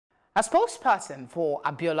A spokesperson for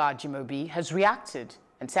Abiola Ajimobi has reacted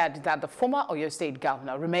and said that the former Oyo State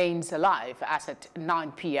governor remains alive as at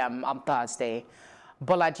 9 p.m. on Thursday.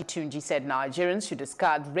 Bolaji Tunji said Nigerians should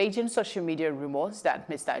discard raging social media rumors that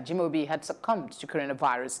Mr. Ajimobi had succumbed to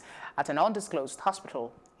coronavirus at an undisclosed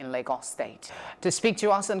hospital in Lagos State. To speak to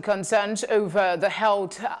us on concerns over the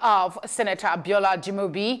health of Senator Abiola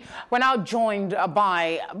Ajimobi, we're now joined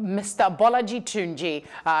by Mr. Bolaji Tunji,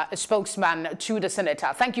 a spokesman to the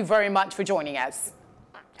senator. Thank you very much for joining us.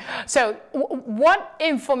 So what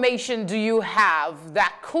information do you have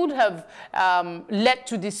that could have led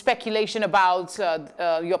to this speculation about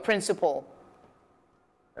your principal?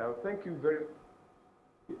 Thank you very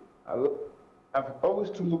much. I've always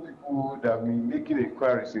told people that have been making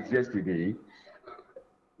inquiries since yesterday.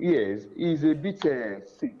 Yes, he's a bit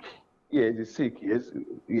sick. Yes, he's sick, yes.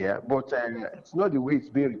 Yeah, but it's not the way it's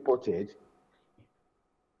being reported.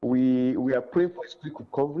 We are praying for his quick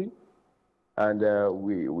recovery. And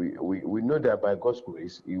we know that by God's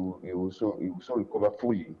grace, he will soon recover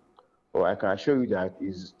fully. But I can assure you that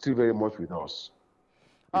he's still very much with us.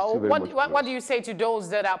 What do you say to those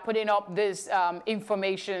that are putting up this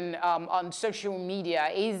information on social media?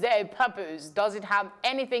 Is there a purpose? Does it have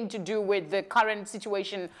anything to do with the current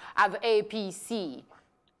situation at the APC?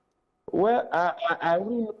 Well, I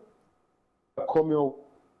will come your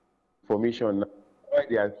information. Why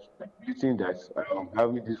they are using that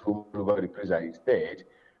having this rumor over the president instead.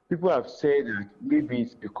 People have said that maybe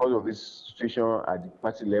it's because of this situation at the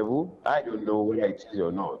party level. I don't know whether it is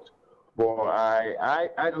or not. But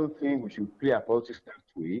I don't think we should play our politics that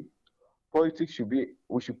way. We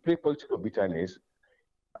should play politics of bitterness.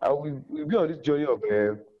 We've been on this journey of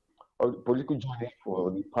political journey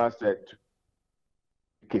for the past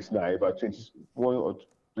decades now, about 21 or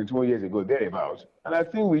 21 years ago, thereabouts. And I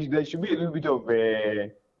think there should be a little bit of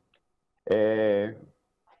a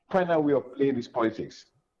final way of playing this politics,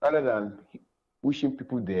 rather than wishing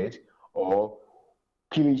people dead or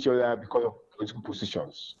killing each other because of political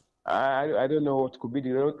positions. I don't know what could be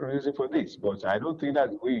the reason for this, but I don't think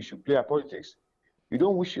that's the way you should play our politics. You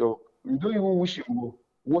don't even wish your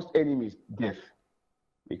worst enemy's death,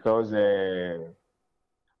 because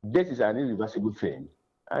death is an irreversible thing.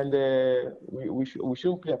 And we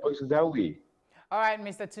shouldn't play our politics that way. All right,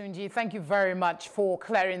 Mr. Tunji, thank you very much for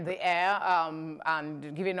clearing the air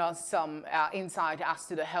and giving us some insight as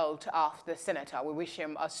to the health of the senator. We wish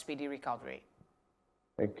him a speedy recovery.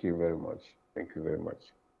 Thank you very much. Thank you very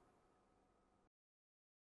much.